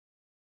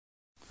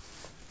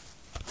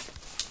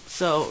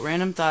So,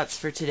 random thoughts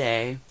for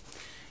today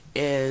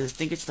is, I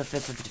think it's the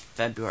 5th of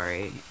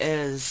February,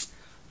 is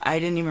I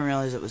didn't even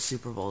realize it was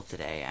Super Bowl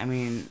today. I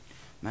mean,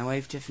 my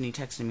wife Tiffany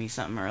texted me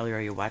something earlier,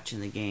 are you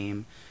watching the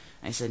game?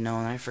 I said no,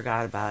 and I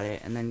forgot about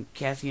it. And then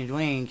Kathy and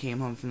Dwayne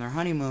came home from their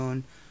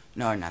honeymoon.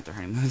 No, not their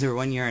honeymoon, their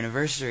 1-year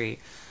anniversary.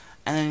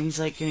 And then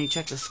he's like, can you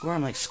check the score?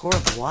 I'm like, score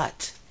of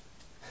what?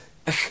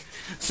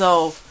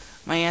 So,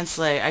 my aunt's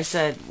like, I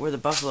said, were the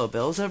Buffalo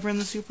Bills ever in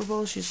the Super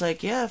Bowl? She's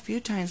like, yeah, a few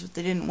times, but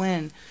they didn't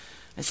win.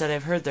 I said,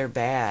 I've heard they're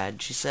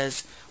bad. She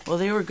says, well,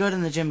 they were good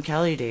in the Jim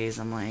Kelly days.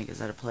 I'm like, is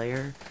that a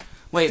player?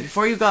 Wait,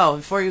 before you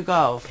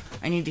go,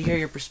 I need to hear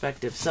your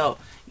perspective. So,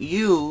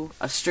 you,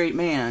 a straight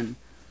man,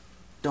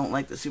 don't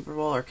like the Super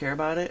Bowl or care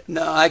about it?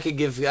 No, I could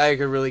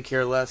really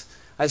care less.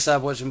 I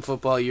stopped watching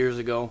football years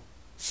ago.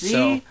 See?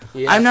 So,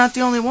 yeah. I'm not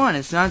the only one.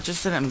 It's not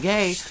just that I'm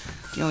gay.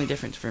 The only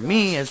difference for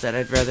me is that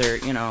I'd rather,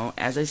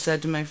 as I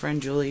said to my friend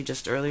Julie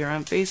just earlier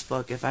on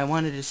Facebook, if I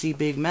wanted to see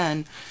big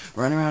men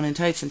run around in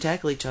tights and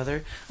tackle each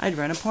other, I'd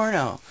rent a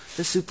porno.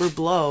 The Super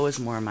Blow is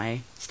more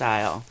my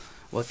style.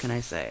 What can I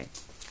say?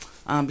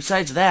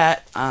 Besides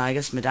that, I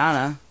guess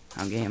Madonna,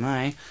 how gay am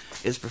I,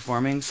 is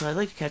performing, so I'd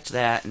like to catch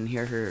that and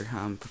hear her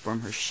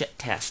perform her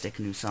shit-tastic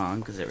new song,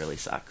 because it really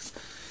sucks.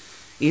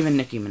 Even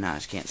Nicki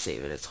Minaj can't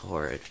save it. It's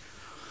horrid.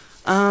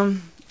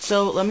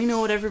 So let me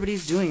know what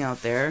everybody's doing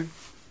out there.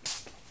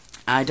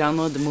 I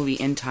downloaded the movie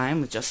In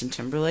Time with Justin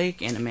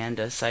Timberlake and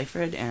Amanda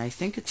Seyfried, and I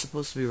think it's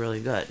supposed to be really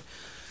good.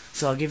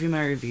 So I'll give you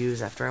my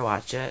reviews after I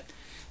watch it.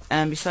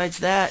 And besides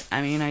that,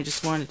 I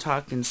just wanted to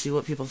talk and see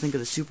what people think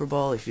of the Super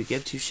Bowl, if you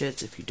give two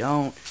shits, if you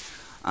don't.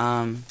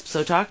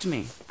 So talk to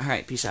me.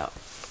 Alright, peace out.